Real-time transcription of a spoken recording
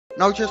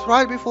Now just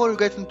right before you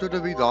get into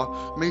the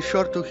video, make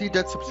sure to hit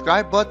that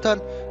subscribe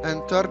button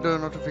and turn the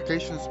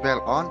notifications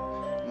bell on.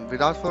 And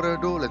without further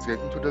ado, let's get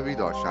into the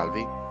video, shall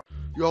we?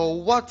 Yo,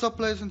 what's up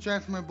ladies and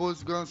gentlemen, boys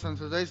and girls, and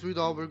today's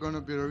video we're gonna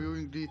be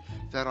reviewing the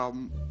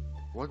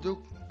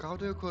how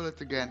do you call it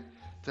again?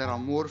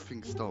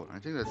 Terramorphing stone, I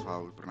think that's how I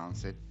will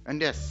pronounce it.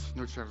 And yes,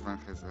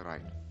 Nutschervan has it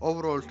right.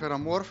 Overall,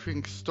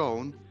 Terramorphing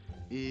stone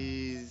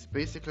is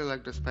basically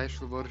like the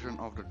special version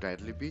of the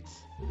deadly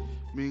beats,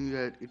 meaning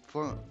that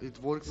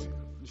it works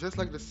just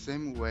like the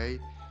same way,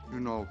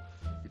 you know,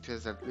 it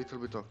has a little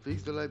bit of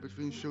fixed delay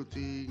between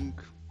shooting,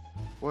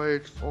 where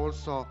it's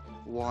also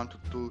 1 to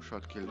 2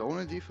 shot kill. The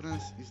only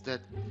difference is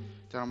that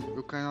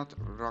you cannot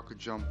rocket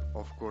jump,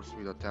 of course,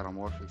 with a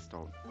Terramorphic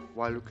stone,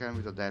 while you can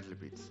with the deadly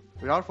beats.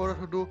 Without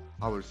further ado,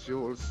 I will see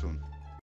you all soon.